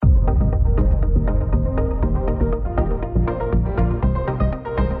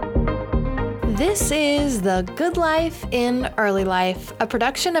This is The Good Life in Early Life, a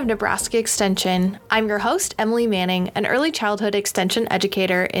production of Nebraska Extension. I'm your host, Emily Manning, an early childhood extension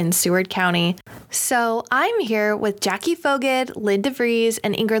educator in Seward County. So I'm here with Jackie Foged, Lynn DeVries,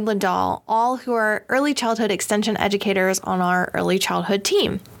 and Ingrid Lindahl, all who are early childhood extension educators on our early childhood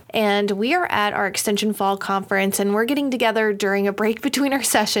team. And we are at our Extension Fall Conference, and we're getting together during a break between our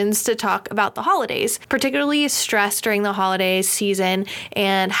sessions to talk about the holidays, particularly stress during the holidays season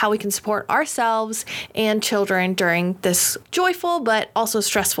and how we can support ourselves and children during this joyful but also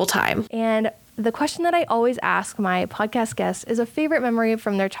stressful time. And the question that I always ask my podcast guests is a favorite memory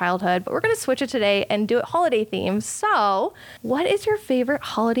from their childhood, but we're going to switch it today and do it holiday themed. So, what is your favorite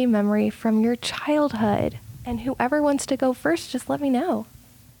holiday memory from your childhood? And whoever wants to go first, just let me know.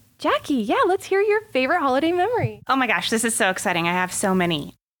 Jackie, let's hear your favorite holiday memory. Oh my gosh, this is so exciting. I have so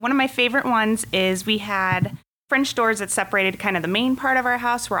many. One of my favorite ones is we had French doors that separated kind of the main part of our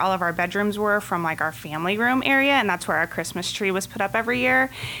house where all of our bedrooms were from like our family room area, and that's where our Christmas tree was put up every year.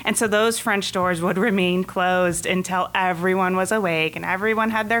 And so those French doors would remain closed until everyone was awake and everyone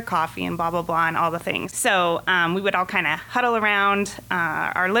had their coffee and blah, blah, blah, and all the things. So we would all kind of huddle around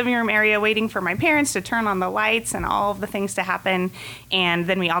our living room area waiting for my parents to turn on the lights and all of the things to happen. And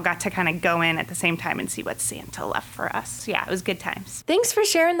then we all got to kind of go in at the same time and see what Santa left for us. Yeah, it was good times. Thanks for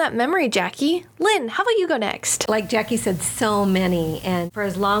sharing that memory, Jackie. Lynn, how about you go next? Like Jackie said, so many. And for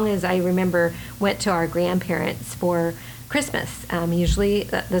as long as I remember, went to our grandparents for Christmas, usually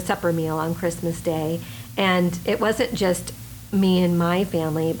the supper meal on Christmas Day. And it wasn't just me and my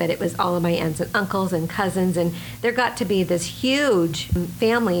family, but it was all of my aunts and uncles and cousins. And there got to be this huge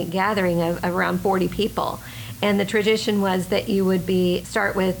family gathering of around 40 people. And the tradition was that you would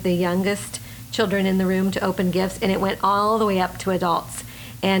start with the youngest children in the room to open gifts, and it went all the way up to adults.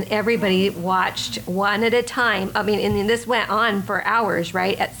 And everybody watched one at a time. I mean, and this went on for hours,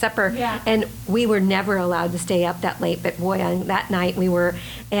 right, at supper. Yeah. And we were never allowed to stay up that late. But boy, on that night we were.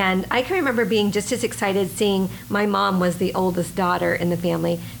 And I can remember being just as excited seeing my mom was the oldest daughter in the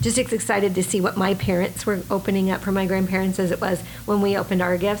family, just as excited to see what my parents were opening up for my grandparents as it was when we opened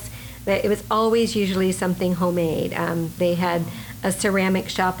our gifts. But it was always usually something homemade. They had a ceramic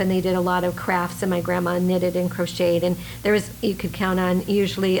shop, and they did a lot of crafts, and my grandma knitted and crocheted, and you could count on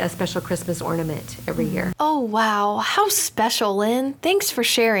usually a special Christmas ornament every year. Oh, wow. How special, Lynn. Thanks for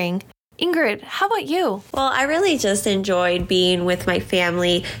sharing. Ingrid, how about you? Well, I really just enjoyed being with my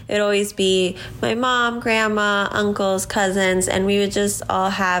family. It would always be my mom, grandma, uncles, cousins, and we would just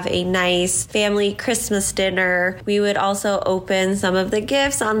all have a nice family Christmas dinner. We would also open some of the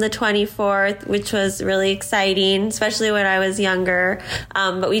gifts on the 24th, which was really exciting, especially when I was younger.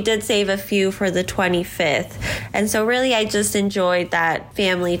 But we did save a few for the 25th. And so really, I just enjoyed that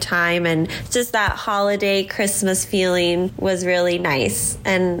family time, and just that holiday Christmas feeling was really nice.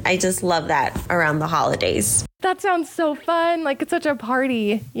 And I just love that around the holidays. That sounds so fun. Like, it's such a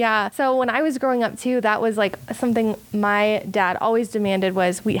party. Yeah. So when I was growing up too, that was like something my dad always demanded,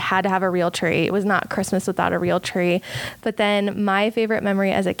 was we had to have a real tree. It was not Christmas without a real tree. But then my favorite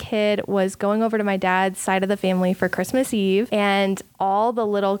memory as a kid was going over to my dad's side of the family for Christmas Eve, and all the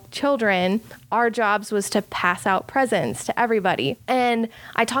little children, our jobs was to pass out presents to everybody. And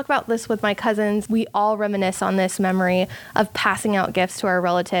I talk about this with my cousins. We all reminisce on this memory of passing out gifts to our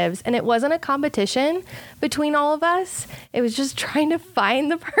relatives. And it wasn't a competition between all of us. It was just trying to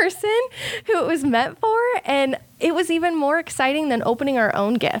find the person who it was meant for. And it was even more exciting than opening our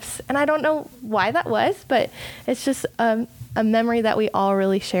own gifts. And I don't know why that was, but it's just a memory that we all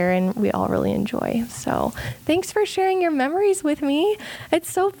really share and we all really enjoy. So thanks for sharing your memories with me. It's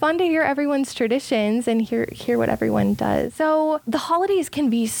so fun to hear everyone's traditions and hear what everyone does. So the holidays can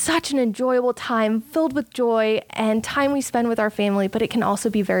be such an enjoyable time filled with joy and time we spend with our family, but it can also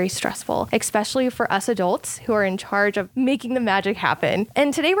be very stressful, especially for us adults who are in charge of making the magic happen.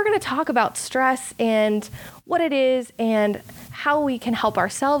 And today we're going to talk about stress and what it is and how we can help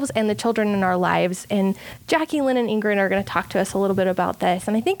ourselves and the children in our lives. And Jackie, Lynn, and Ingrid are going to talk to us a little bit about this.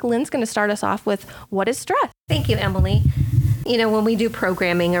 And I think Lynn's going to start us off with, what is stress? Thank you, Emily. You know, when we do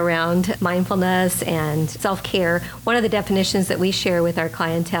programming around mindfulness and self-care, one of the definitions that we share with our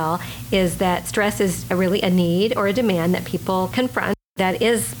clientele is that stress is really a need or a demand that people confront that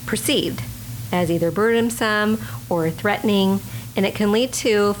is perceived as either burdensome or threatening, and it can lead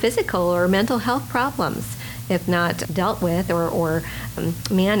to physical or mental health problems if not dealt with or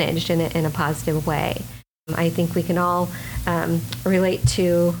managed in a positive way. I think we can all relate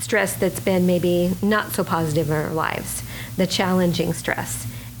to stress that's been maybe not so positive in our lives, the challenging stress.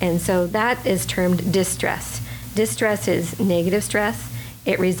 And so that is termed distress. Distress is negative stress.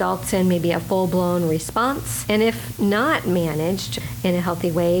 it results in maybe a full-blown response. And if not managed in a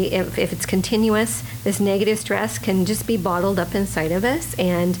healthy way, if it's continuous, this negative stress can just be bottled up inside of us,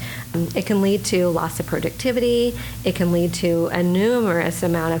 and it can lead to loss of productivity. It can lead to a numerous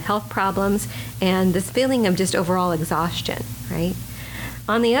amount of health problems and this feeling of just overall exhaustion, right?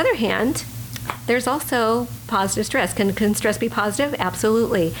 On the other hand, there's also positive stress. Can stress be positive?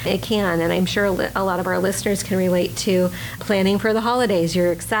 Absolutely, it can. And I'm sure a lot of our listeners can relate to planning for the holidays.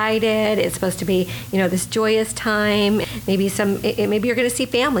 You're excited. It's supposed to be, this joyous time. Maybe maybe you're going to see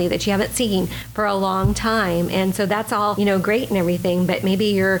family that you haven't seen for a long time. And so that's all, great and everything. But maybe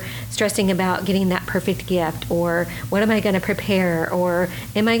you're stressing about getting that perfect gift, or what am I going to prepare, or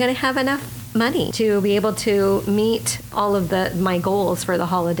am I going to have enough money to be able to meet all of my goals for the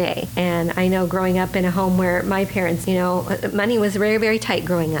holiday. And I know growing up in a home where my parents, money was very, very tight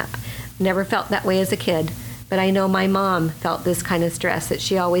growing up. Never felt that way as a kid. But I know my mom felt this kind of stress, that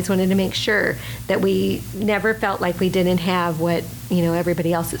she always wanted to make sure that we never felt like we didn't have what,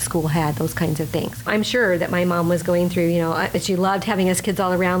 everybody else at school had, those kinds of things. I'm sure that my mom was going through, she loved having us kids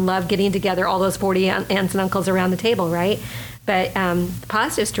all around, loved getting together, all those 40 aunts and uncles around the table, right? But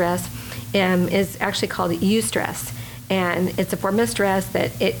positive stress is actually called eustress. And it's a form of stress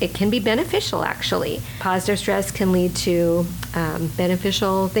that it can be beneficial, actually. Positive stress can lead to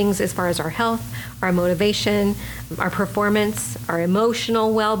beneficial things as far as our health, our motivation, our performance, our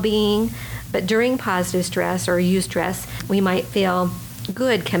emotional well-being. But during positive stress or eustress, we might feel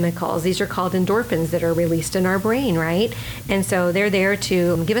good chemicals. These are called endorphins that are released in our brain, right? And so they're there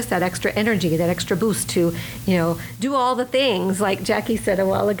to give us that extra energy, that extra boost to, do all the things, like Jackie said a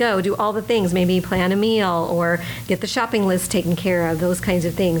while ago, do all the things, maybe plan a meal or get the shopping list taken care of, those kinds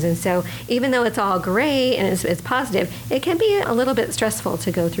of things. And so even though it's all great and it's positive, it can be a little bit stressful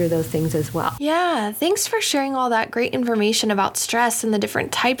to go through those things as well. Yeah, thanks for sharing all that great information about stress and the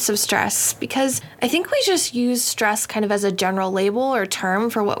different types of stress, because I think we just use stress kind of as a general label or term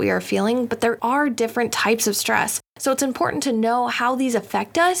for what we are feeling, but there are different types of stress. So it's important to know how these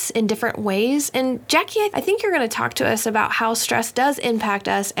affect us in different ways. And Jackie, I think you're going to talk to us about how stress does impact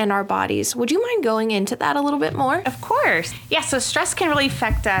us and our bodies. Would you mind going into that a little bit more? Of course. Yeah, so stress can really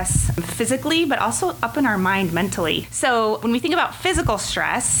affect us physically, but also up in our mind mentally. So when we think about physical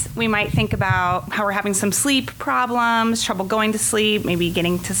stress, we might think about how we're having some sleep problems, trouble going to sleep, maybe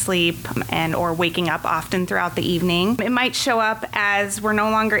getting to sleep, or waking up often throughout the evening. It might show up as we're no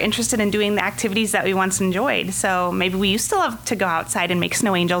longer interested in doing the activities that we once enjoyed. So maybe we used to love to go outside and make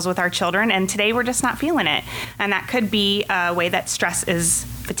snow angels with our children, and today we're just not feeling it. And that could be a way that stress is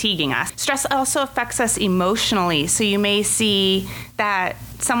fatiguing us. Stress also affects us emotionally. So you may see that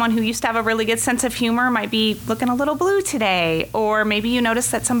someone who used to have a really good sense of humor might be looking a little blue today, or maybe you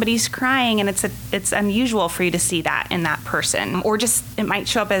notice that somebody's crying and it's unusual for you to see that in that person, or just it might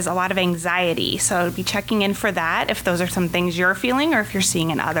show up as a lot of anxiety. So be checking in for that if those are some things you're feeling or if you're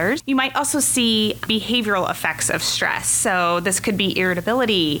seeing in others. You might also see behavioral effects of stress. So this could be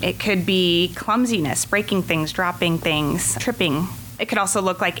irritability, it could be clumsiness, breaking things, dropping things, tripping. It could also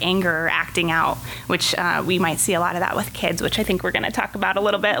look like anger or acting out, which we might see a lot of that with kids, which I think we're going to talk about a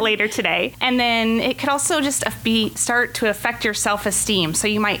little bit later today. And then it could also just start to affect your self-esteem. So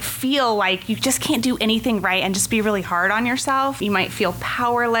you might feel like you just can't do anything right and just be really hard on yourself. You might feel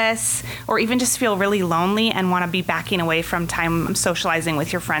powerless, or even just feel really lonely and want to be backing away from time socializing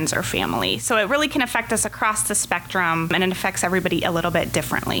with your friends or family. So it really can affect us across the spectrum, and it affects everybody a little bit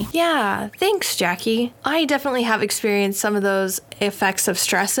differently. Yeah, thanks, Jackie. I definitely have experienced some of those effects of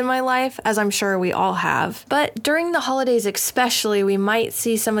stress in my life, as I'm sure we all have. But during the holidays especially, we might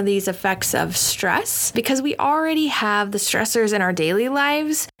see some of these effects of stress because we already have the stressors in our daily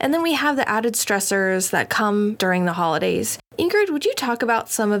lives, and then we have the added stressors that come during the holidays. Ingrid, would you talk about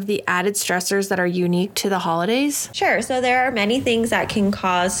some of the added stressors that are unique to the holidays? Sure. So there are many things that can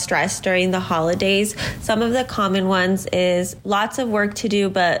cause stress during the holidays. Some of the common ones is lots of work to do,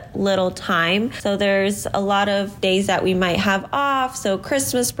 but little time. So there's a lot of days that we might have off. So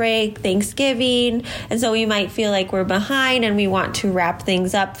Christmas break, Thanksgiving. And so we might feel like we're behind and we want to wrap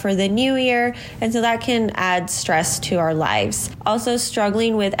things up for the new year. And so that can add stress to our lives. Also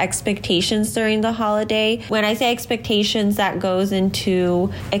struggling with expectations during the holiday. When I say expectations, that goes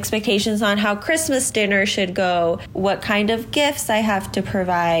into expectations on how Christmas dinner should go, what kind of gifts I have to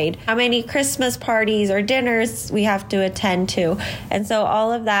provide, how many Christmas parties or dinners we have to attend to. And so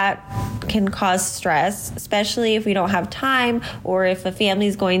all of that can cause stress, especially if we don't have time or if a family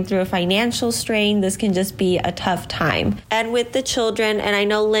is going through a financial strain. This can just be a tough time. And with the children, and I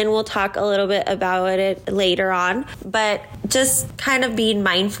know Lynn will talk a little bit about it later on, but just kind of being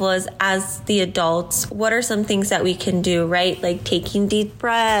mindful as the adults, what are some things that we can do, right? Like taking deep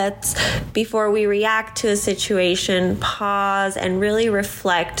breaths before we react to a situation, pause and really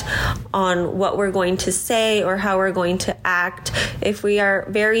reflect on what we're going to say or how we're going to act. If we are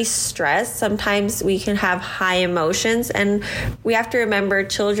very stressed, sometimes we can have high emotions, and we have to remember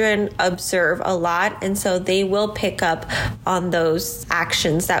children observe a lot, and so they will pick up on those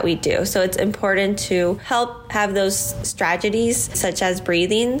actions that we do. So it's important to help have those strategies such as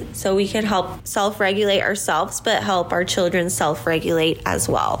breathing so we can help self-regulate ourselves, but help our children self-regulate as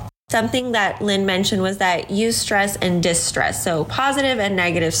well. Something that Lynn mentioned was that eustress and distress, so positive and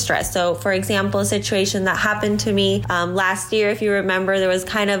negative stress. So for example, a situation that happened to me last year, if you remember, there was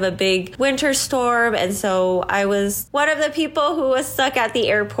kind of a big winter storm. And so I was one of the people who was stuck at the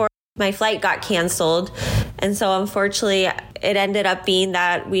airport. My flight got canceled. And so unfortunately, it ended up being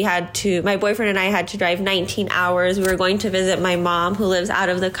that my boyfriend and I had to drive 19 hours. We were going to visit my mom who lives out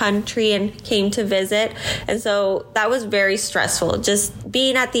of the country and came to visit. And so that was very stressful, just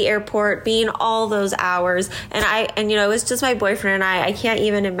being at the airport, being all those hours. And it was just my boyfriend and I can't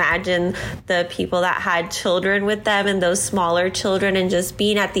even imagine the people that had children with them and those smaller children and just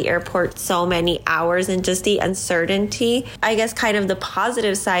being at the airport so many hours and just the uncertainty. I guess kind of the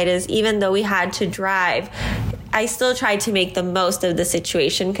positive side is even though we had to drive, I still tried to make the most of the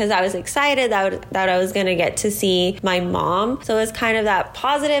situation because I was excited that I was going to get to see my mom. So it was kind of that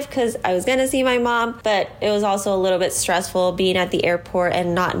positive because I was going to see my mom, but it was also a little bit stressful being at the airport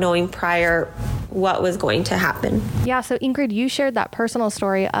and not knowing prior what was going to happen. Yeah, so Ingrid, you shared that personal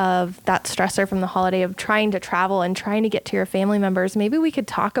story of that stressor from the holiday of trying to travel and trying to get to your family members. Maybe we could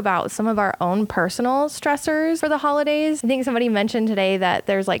talk about some of our own personal stressors for the holidays. I think somebody mentioned today that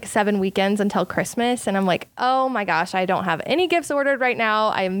there's like 7 weekends until Christmas, and I'm like, oh my gosh, I don't have any gifts ordered right now.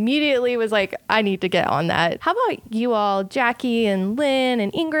 I immediately was like, I need to get on that. How about you all, Jackie and Lynn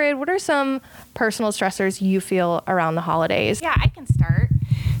and Ingrid? What are some personal stressors you feel around the holidays? Yeah, I can start.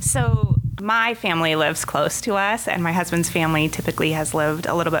 So my family lives close to us, and my husband's family typically has lived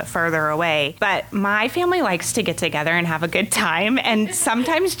a little bit further away. But my family likes to get together and have a good time. And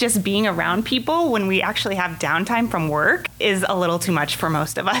sometimes just being around people when we actually have downtime from work is a little too much for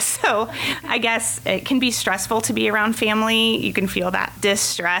most of us. So I guess it can be stressful to be around family. You can feel that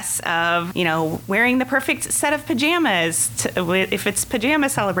distress of, wearing the perfect set of pajamas, if it's pajama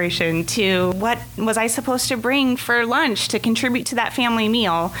celebration, to what was I supposed to bring for lunch to contribute to that family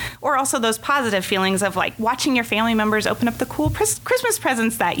meal, or also those positive feelings of like watching your family members open up the cool Christmas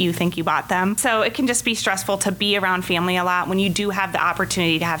presents that you think you bought them. So it can just be stressful to be around family a lot when you do have the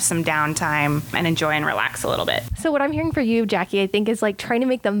opportunity to have some downtime and enjoy and relax a little bit. So what I'm hearing for you, Jackie, I think is like trying to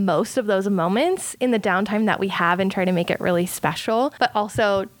make the most of those moments in the downtime that we have and try to make it really special, but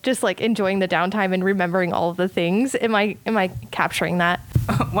also just like enjoying the downtime and remembering all of the things. Am I capturing that?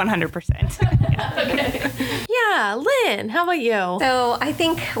 100%. Okay. Yeah, Lynn, how about you? So I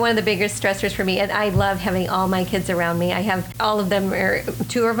think one of the biggest stressors for me, and I love having all my kids around me. I have all of them,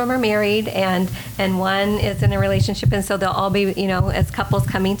 2 of them are married, and one is in a relationship, and so they'll all be, as couples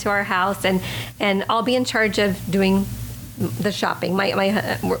coming to our house, and I'll be in charge of doing the shopping.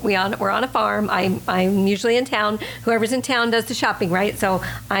 We're on a farm. I'm usually in town. Whoever's in town does the shopping, right? So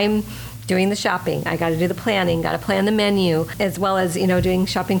I'm doing the shopping. I got to do the planning, got to plan the menu, as well as, doing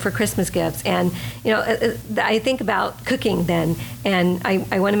shopping for Christmas gifts. And, I think about cooking then, and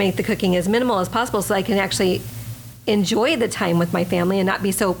I want to make the cooking as minimal as possible so I can actually enjoy the time with my family and not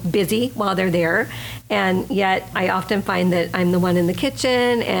be so busy while they're there. And yet I often find that I'm the one in the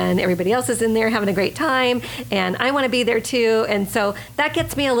kitchen and everybody else is in there having a great time, and I want to be there too. And so that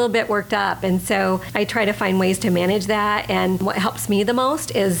gets me a little bit worked up. And so I try to find ways to manage that. And what helps me the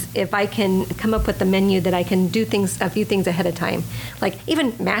most is if I can come up with a menu that I can do a few things ahead of time. Like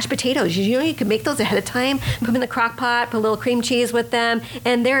even mashed potatoes, you can make those ahead of time, put them in the crock pot, put a little cream cheese with them,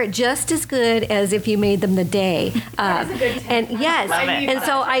 and they're just as good as if you made them the day. And yes, and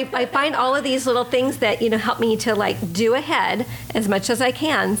so I find all of these little things that help me to do ahead as much as I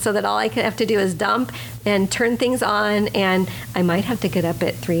can, so that all I have to do is dump and turn things on, and I might have to get up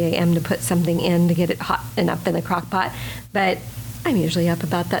at 3 a.m. to put something in to get it hot enough in the crock pot, but I'm usually up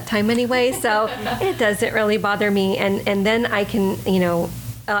about that time anyway, so it doesn't really bother me, and then I can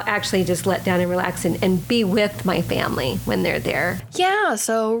actually just let down and relax and be with my family when they're there. Yeah,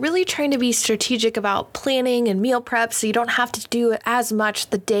 so really trying to be strategic about planning and meal prep so you don't have to do as much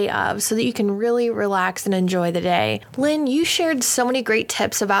the day of so that you can really relax and enjoy the day. Lynn, you shared so many great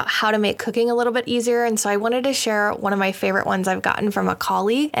tips about how to make cooking a little bit easier, and so I wanted to share one of my favorite ones I've gotten from a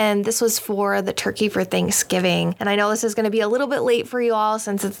colleague, and this was for the turkey for Thanksgiving. And I know this is going to be a little bit late for you all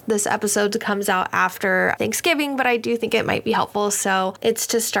since this episode comes out after Thanksgiving, but I do think it might be helpful. So it's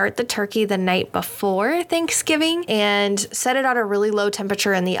to start the turkey the night before Thanksgiving and set it at a really low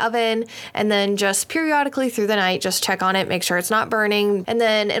temperature in the oven, and then just periodically through the night, just check on it, make sure it's not burning, and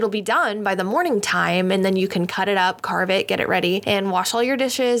then it'll be done by the morning time, and then you can cut it up, carve it, get it ready, and wash all your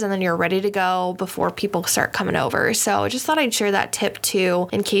dishes, and then you're ready to go before people start coming over. So I just thought I'd share that tip too,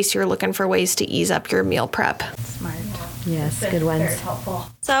 in case you're looking for ways to ease up your meal prep. Smart. Yes, good ones. Very helpful.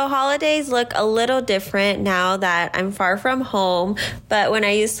 So holidays look a little different now that I'm far from home, but when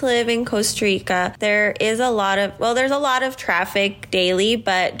I used to live in Costa Rica, there's a lot of traffic daily,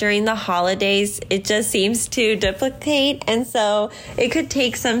 but during the holidays, it just seems to duplicate. And so it could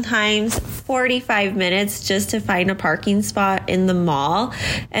take sometimes 45 minutes just to find a parking spot in the mall.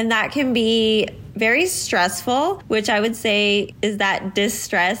 And that can be very stressful, which I would say is that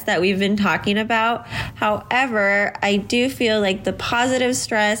distress that we've been talking about. However, I do feel like the positive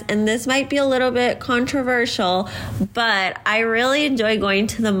stress, and this might be a little bit controversial, but I really enjoy going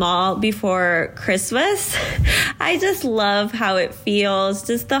to the mall before Christmas. I just love how it feels,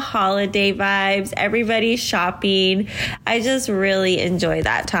 just the holiday vibes, everybody's shopping. I just really enjoy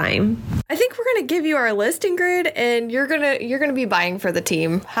that time. I think we're going to give you our listing grid, and you're going to be buying for the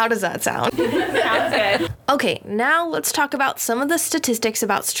team. How does that sound? Sounds good. Okay, now let's talk about some of the statistics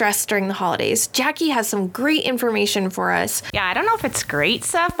about stress during the holidays. Jackie has some great information for us. Yeah, I don't know if it's great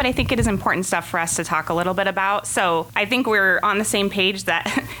stuff, but I think it is important stuff for us to talk a little bit about. So I think we're on the same page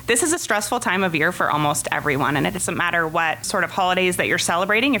that this is a stressful time of year for almost everyone, and it doesn't matter what sort of holidays that you're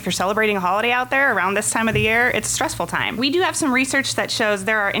celebrating. If you're celebrating a holiday out there around this time of the year, it's a stressful time. We do have some research that shows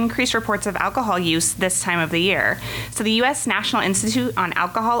there are increased reports of alcohol use this time of the year. So the U.S. National Institute on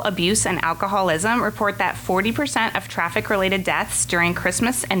Alcohol Abuse and Alcoholism report that 40% of traffic-related deaths during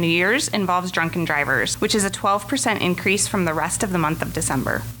Christmas and New Year's involves drunken drivers, which is a 12% increase from the rest of the month of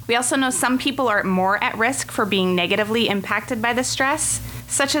December. We also know some people are more at risk for being negatively impacted by the stress,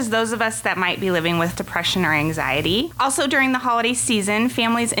 such as those of us that might be living with depression or anxiety. Also, during the holiday season,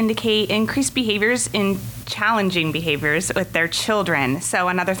 families indicate increased behaviors in challenging behaviors with their children. So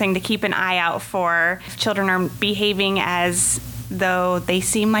another thing to keep an eye out for, if children are behaving as though they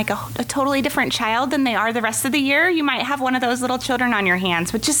seem like a totally different child than they are the rest of the year, you might have one of those little children on your hands.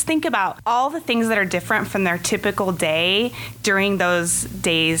 But just think about all the things that are different from their typical day during those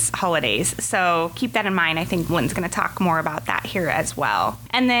days' holidays. So keep that in mind. I think Lynn's going to talk more about that here as well.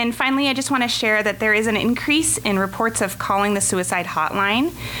 And then finally, I just want to share that there is an increase in reports of calling the suicide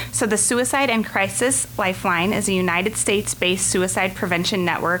hotline. So the Suicide and Crisis Lifeline is a United States-based suicide prevention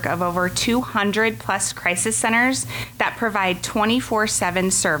network of over 200 plus crisis centers that provide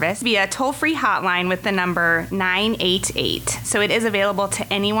 24/7 service via a toll-free hotline with the number 988. So it is available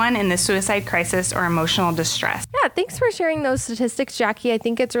to anyone in the suicide crisis or emotional distress. Yeah, thanks for sharing those statistics, Jackie. I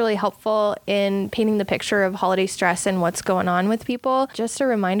think it's really helpful in painting the picture of holiday stress and what's going on with people. Just a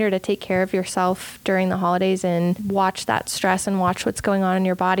reminder to take care of yourself during the holidays and watch that stress and watch what's going on in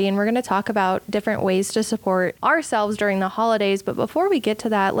your body. And we're going to talk about different ways to support ourselves during the holidays. But before we get to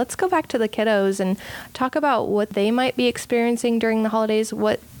that, let's go back to the kiddos and talk about what they might be experiencing during the holidays,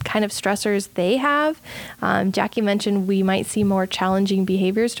 what kind of stressors they have. Jackie mentioned we might see more challenging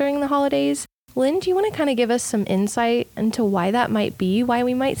behaviors during the holidays. Lynn, do you want to kind of give us some insight into why that might be, why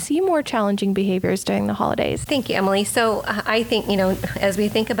we might see more challenging behaviors during the holidays? Thank you, Emily. So I think, as we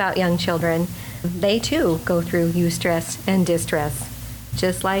think about young children, they too go through eustress and distress,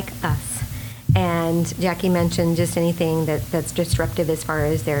 just like us. And Jackie mentioned just anything that's disruptive as far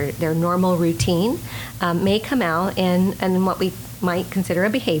as their normal routine may come out in what we might consider a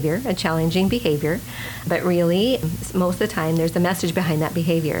behavior, a challenging behavior. But really, most of the time, there's a message behind that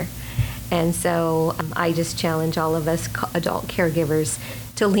behavior. And so I just challenge all of us adult caregivers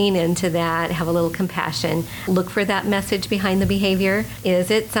to lean into that, have a little compassion, look for that message behind the behavior. Is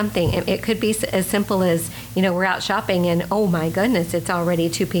it something? It could be as simple as, we're out shopping and, oh my goodness, it's already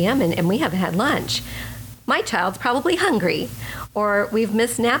 2 p.m. and we haven't had lunch. My child's probably hungry. Or we've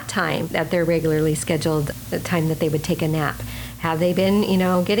missed nap time at their regularly scheduled time that they would take a nap. Have they been,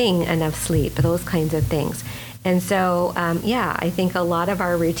 getting enough sleep? Those kinds of things. And so, I think a lot of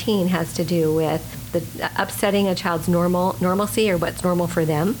our routine has to do with the upsetting a child's normalcy or what's normal for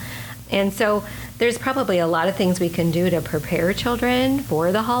them. And so there's probably a lot of things we can do to prepare children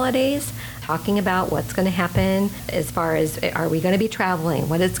for the holidays, talking about what's going to happen as far as are we going to be traveling,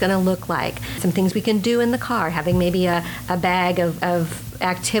 what it's going to look like, some things we can do in the car, having maybe a bag of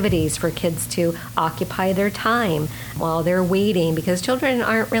activities for kids to occupy their time while they're waiting, because children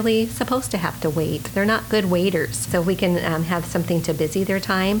aren't really supposed to have to wait. They're not good waiters. So if we can have something to busy their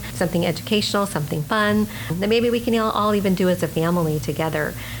time, something educational, something fun, that maybe we can all even do as a family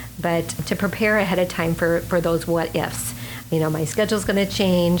together. But to prepare ahead of time for those what ifs. My schedule's going to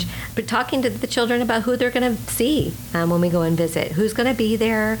change, but talking to the children about who they're going to see when we go and visit, who's going to be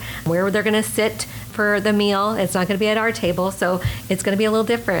there, where they're going to sit for the meal. It's not going to be at our table, so it's going to be a little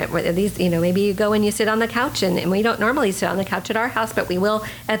different. These, maybe you go and you sit on the couch, and we don't normally sit on the couch at our house, but we will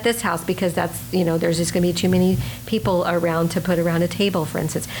at this house because that's, there's just going to be too many people around to put around a table, for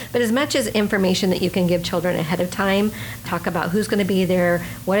instance. But as much as information that you can give children ahead of time, talk about who's going to be there,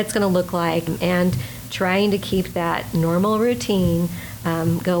 what it's going to look like, and trying to keep that normal routine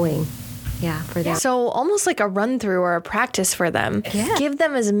going. Yeah, for that. So almost like a run through or a practice for them. Yeah. Give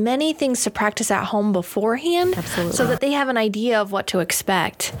them as many things to practice at home beforehand. Absolutely. So that they have an idea of what to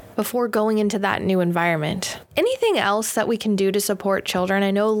expect before going into that new environment. Anything else that we can do to support children?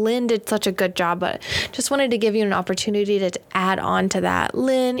 I know Lynn did such a good job, but just wanted to give you an opportunity to add on to that.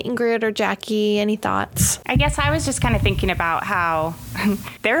 Lynn, Ingrid, or Jackie, any thoughts? I guess I was just kind of thinking about how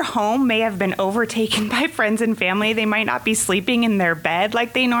their home may have been overtaken by friends and family. They might not be sleeping in their bed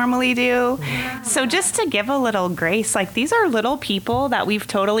like they normally do. So just to give a little grace, like these are little people that we've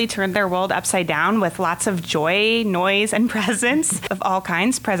totally turned their world upside down with lots of joy, noise, and presence of all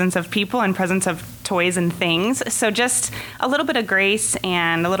kinds, presence of people and presence of toys and things. So just a little bit of grace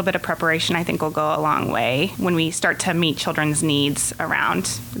and a little bit of preparation, I think, will go a long way when we start to meet children's needs around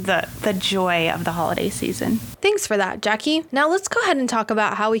the joy of the holiday season. Thanks for that, Jackie. Now let's go ahead and talk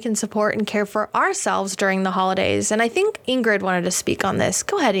about how we can support and care for ourselves during the holidays. And I think Ingrid wanted to speak on this.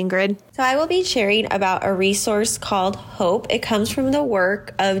 Go ahead, Ingrid. So I will be sharing about a resource called HOPE. It comes from the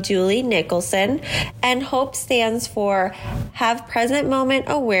work of Julie Nicholson, and HOPE stands for Have Present Moment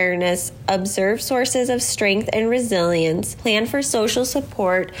Awareness, Observe Sources of Strength and Resilience, Plan for Social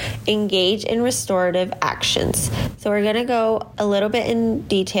Support, Engage in Restorative Actions. So we're going to go a little bit in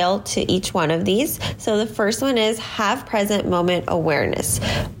detail to each one of these. So the first one is Have Present Moment Awareness.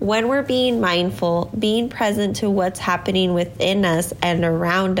 When we're being mindful, being present to what's happening within us and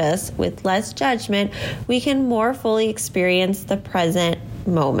around us with less judgment, we can more fully experience the present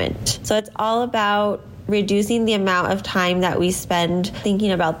moment. So it's all about reducing the amount of time that we spend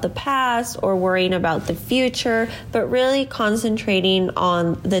thinking about the past or worrying about the future, but really concentrating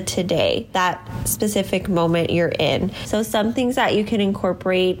on the today, that specific moment you're in. So some things that you can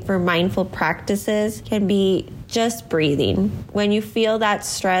incorporate for mindful practices can be just breathing. When you feel that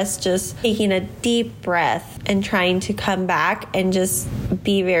stress, just taking a deep breath and trying to come back and just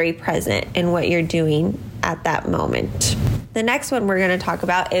be very present in what you're doing at that moment. The next one we're going to talk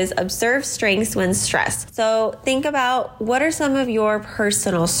about is observe strengths when stressed. So think about what are some of your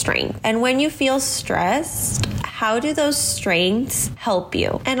personal strengths? And when you feel stressed, how do those strengths help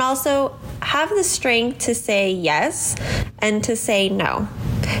you? And also have the strength to say yes and to say no.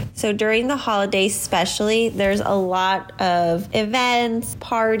 So during the holidays especially, there's a lot of events,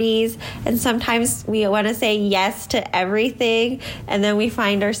 parties, and sometimes we want to say yes to everything, and then we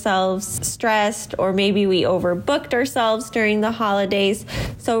find ourselves stressed, or maybe we overbooked ourselves during the holidays.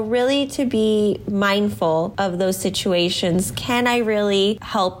 So really to be mindful of those situations. Can I really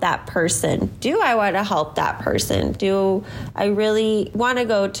help that person? Do I want to help that person? Do I really want to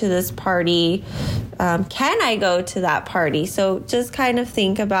go to this party? Can I go to that party? So just kind of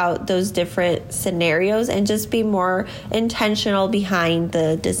think about those different scenarios and just be more intentional behind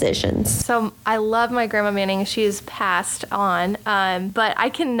the decisions. So I love my Grandma Manning. She is passed on, but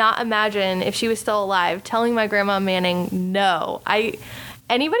I cannot imagine if she was still alive telling my Grandma Manning no.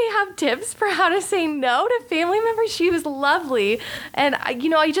 Anybody have tips for how to say no to family members? She was lovely. And,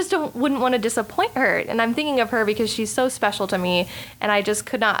 I just wouldn't want to disappoint her. And I'm thinking of her because she's so special to me. And I just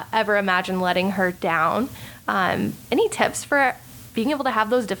could not ever imagine letting her down. Any tips for being able to have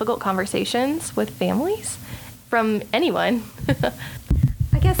those difficult conversations with families from anyone?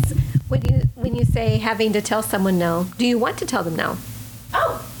 I guess when you say having to tell someone no, do you want to tell them no?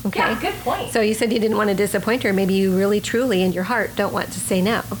 Oh, okay. Yeah, good point. So you said you didn't want to disappoint her. Maybe you really, truly, in your heart, don't want to say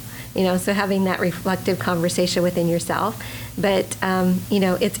no. So having that reflective conversation within yourself. But,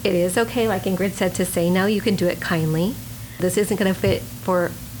 it is okay, like Ingrid said, to say no. You can do it kindly. This isn't going to fit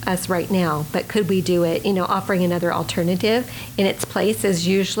for us right now, but could we do it? Offering another alternative in its place is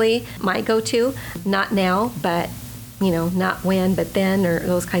usually my go-to. Not now, but not when, but then, or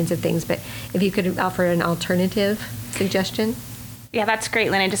those kinds of things. But if you could offer an alternative suggestion. Yeah, that's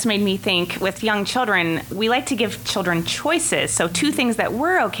great, Lynn. It just made me think with young children, we like to give children choices. So 2 things that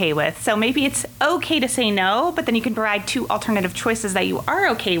we're okay with. So maybe it's okay to say no, but then you can provide 2 alternative choices that you are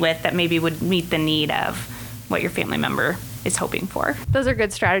okay with that maybe would meet the need of what your family member is hoping for. Those are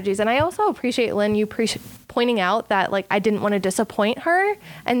good strategies. And I also appreciate, Lynn, you pointing out that I didn't want to disappoint her.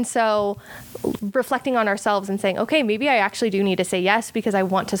 And so reflecting on ourselves and saying, okay, maybe I actually do need to say yes because I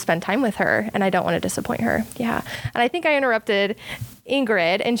want to spend time with her and I don't want to disappoint her. Yeah. And I think I interrupted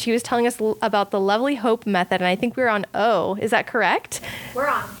Ingrid and she was telling us about the Lovely Hope method. And I think we were on O. Is that correct? We're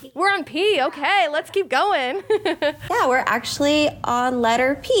on P. We're on P. Okay, let's keep going. Yeah, we're actually on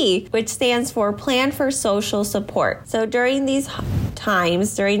letter P, which stands for Plan for Social Support. So during these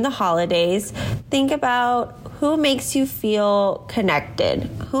times, during the holidays, think about who makes you feel connected,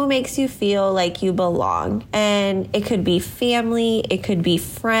 who makes you feel like you belong. And it could be family, it could be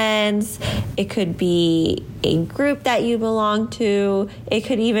friends, it could be a group that you belong to, it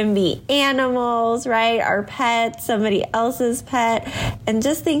could even be animals, right? Our pets, somebody else's pet. And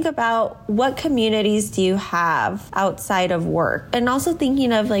just think about what communities do you have outside of work? And also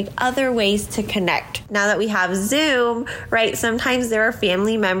thinking of other ways to connect. Now that we have Zoom, right? Sometimes there are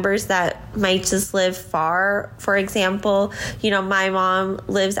family members that might just live far. For example, my mom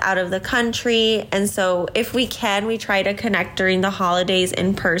lives out of the country. And so if we can, we try to connect during the holidays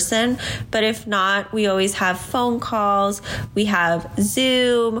in person. But if not, we always have phone calls, we have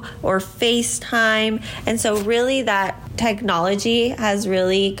Zoom or FaceTime. And so really that technology has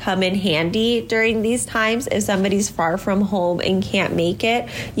really come in handy during these times. If somebody's far from home and can't make it,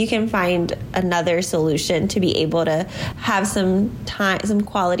 you can find another solution to be able to have some time, some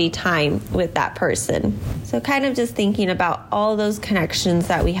quality time with that person. So kind of just thinking about all those connections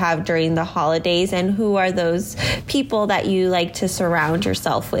that we have during the holidays and who are those people that you like to surround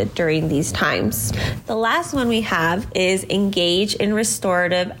yourself with during these times. The last one we have is engage in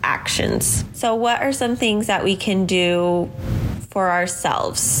restorative actions. So what are some things that we can do for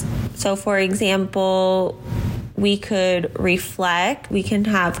ourselves? So for example, we could reflect, we can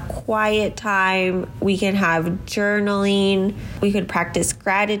have quiet time, we can have journaling, we could practice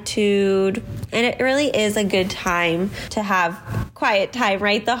gratitude. And it really is a good time to have quiet time,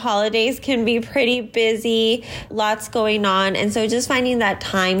 right? The holidays can be pretty busy, lots going on. And so just finding that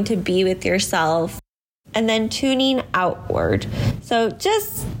time to be with yourself. And then tuning outward. So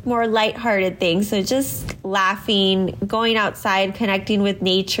just more lighthearted things. So just laughing, going outside, connecting with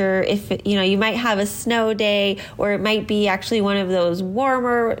nature. If you might have a snow day, or it might be actually one of those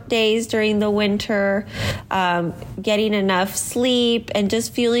warmer days during the winter, getting enough sleep and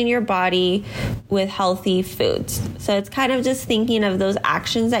just fueling your body with healthy foods. So it's kind of just thinking of those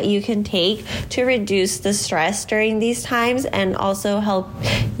actions that you can take to reduce the stress during these times and also help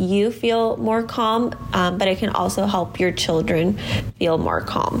you feel more calm. But it can also help your children feel more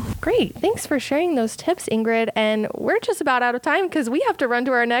calm. Great. Thanks for sharing those tips, Ingrid. And we're just about out of time because we have to run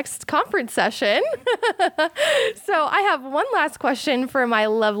to our next conference session. So I have one last question for my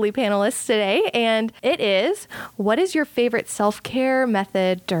lovely panelists today. And it is, what is your favorite self-care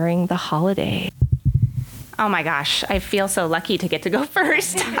method during the holiday? Oh my gosh, I feel so lucky to get to go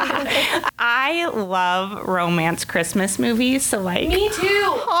first. I love romance Christmas movies. So Me too.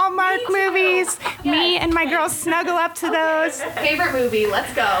 Hallmark movies. Yes. Me and my girls snuggle up to those. Favorite movie.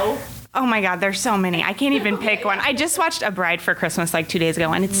 Let's go. Oh my God, there's so many. I can't even pick one. I just watched A Bride for Christmas 2 days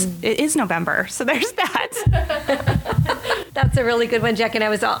ago, and it is November, so there's that. That's a really good one, Jack. And I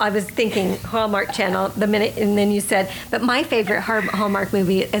was thinking Hallmark Channel the minute, and then you said, but my favorite Hallmark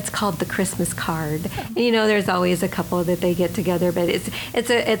movie, it's called The Christmas Card. And, there's always a couple that they get together, but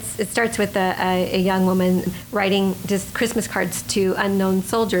it starts with a young woman writing just Christmas cards to unknown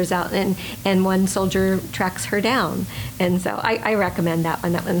soldiers out, and one soldier tracks her down. And so I recommend that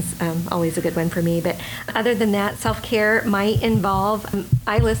one. That one's always a good one for me. But other than that, self-care might involve,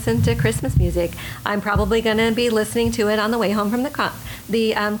 I listen to Christmas music. I'm probably going to be listening to it on the way home from the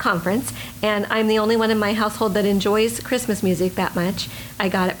conference, and I'm the only one in my household that enjoys Christmas music that much. I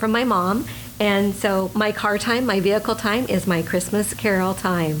got it from my mom, and so my car time, my vehicle time is my Christmas carol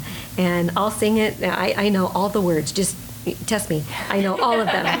time, and I'll sing it. I know all the words. Just test me. I know all of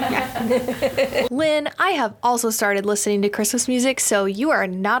them. Lynn, I have also started listening to Christmas music, so you are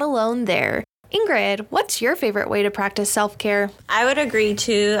not alone there. Ingrid, what's your favorite way to practice self-care? I would agree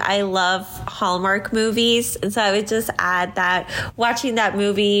too. I love Hallmark movies. And so I would just add that, watching that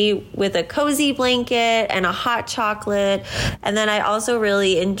movie with a cozy blanket and a hot chocolate. And then I also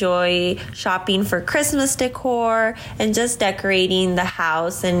really enjoy shopping for Christmas decor and just decorating the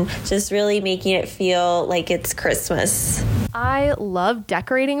house and just really making it feel like it's Christmas. I love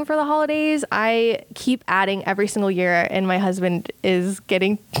decorating for the holidays. I keep adding every single year, and my husband is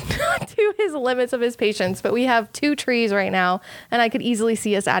getting to his limits of his patience. But we have 2 trees right now, and I could easily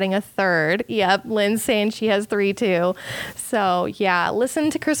see us adding a 3rd. Yep, Lynn's saying she has 3 too. So yeah, listen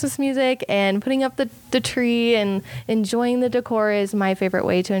to Christmas music and putting up the tree and enjoying the decor is my favorite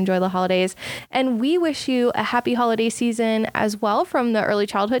way to enjoy the holidays. And we wish you a happy holiday season as well from the Early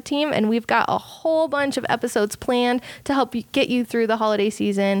Childhood team. And we've got a whole bunch of episodes planned to help you get you through the holiday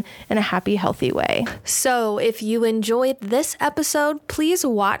season in a happy, healthy way. So if you enjoyed this episode, please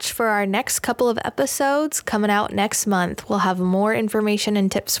watch for our next couple of episodes coming out next month. We'll have more information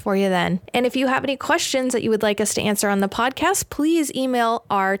and tips for you then. And if you have any questions that you would like us to answer on the podcast, please email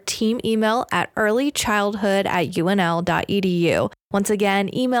our team email at earlychildhood@unl.edu. Once again,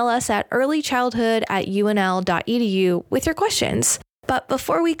 email us at earlychildhood@unl.edu with your questions. But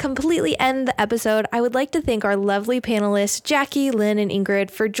before we completely end the episode, I would like to thank our lovely panelists, Jackie, Lynn, and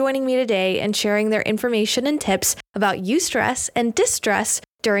Ingrid, for joining me today and sharing their information and tips about eustress and distress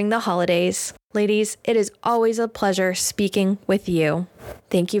during the holidays. Ladies, it is always a pleasure speaking with you.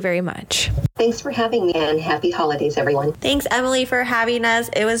 Thank you very much. Thanks for having me, and happy holidays, everyone. Thanks, Emily, for having us.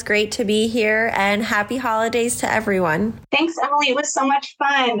 It was great to be here, and happy holidays to everyone. Thanks, Emily. It was so much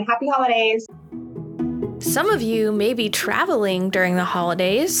fun. Happy holidays. Some of you may be traveling during the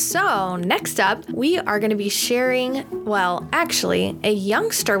holidays, so next up, we are going to be sharing, well, actually, a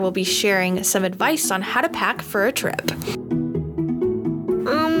youngster will be sharing some advice on how to pack for a trip.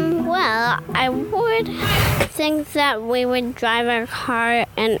 Well, I would think that we would drive our car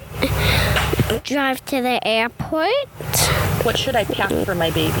and drive to the airport. What should I pack for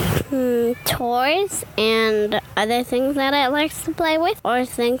my baby? Toys and other things that it likes to play with, or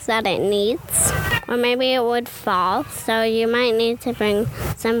things that it needs. Or maybe it would fall, so you might need to bring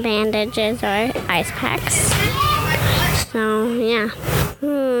some bandages or ice packs. So, yeah.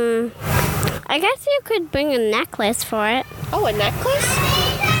 I guess you could bring a necklace for it. Oh, a necklace?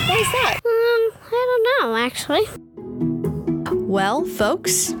 What is that? I don't know, actually. Well,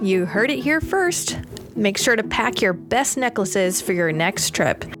 folks, you heard it here first. Make sure to pack your best necklaces for your next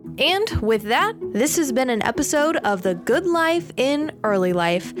trip. And with that, this has been an episode of The Good Life in Early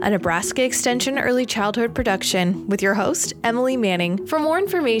Life, a Nebraska Extension Early Childhood production with your host, Emily Manning. For more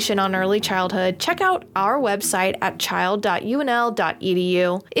information on early childhood, check out our website at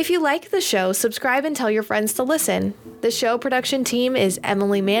child.unl.edu. If you like the show, subscribe and tell your friends to listen. The show production team is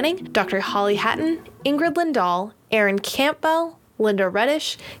Emily Manning, Dr. Holly Hatton, Ingrid Lindahl, Aaron Campbell, Linda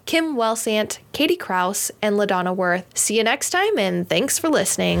Reddish, Kim Wellsant, Katie Krause, and LaDonna Worth. See you next time, and thanks for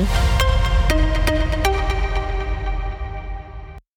listening.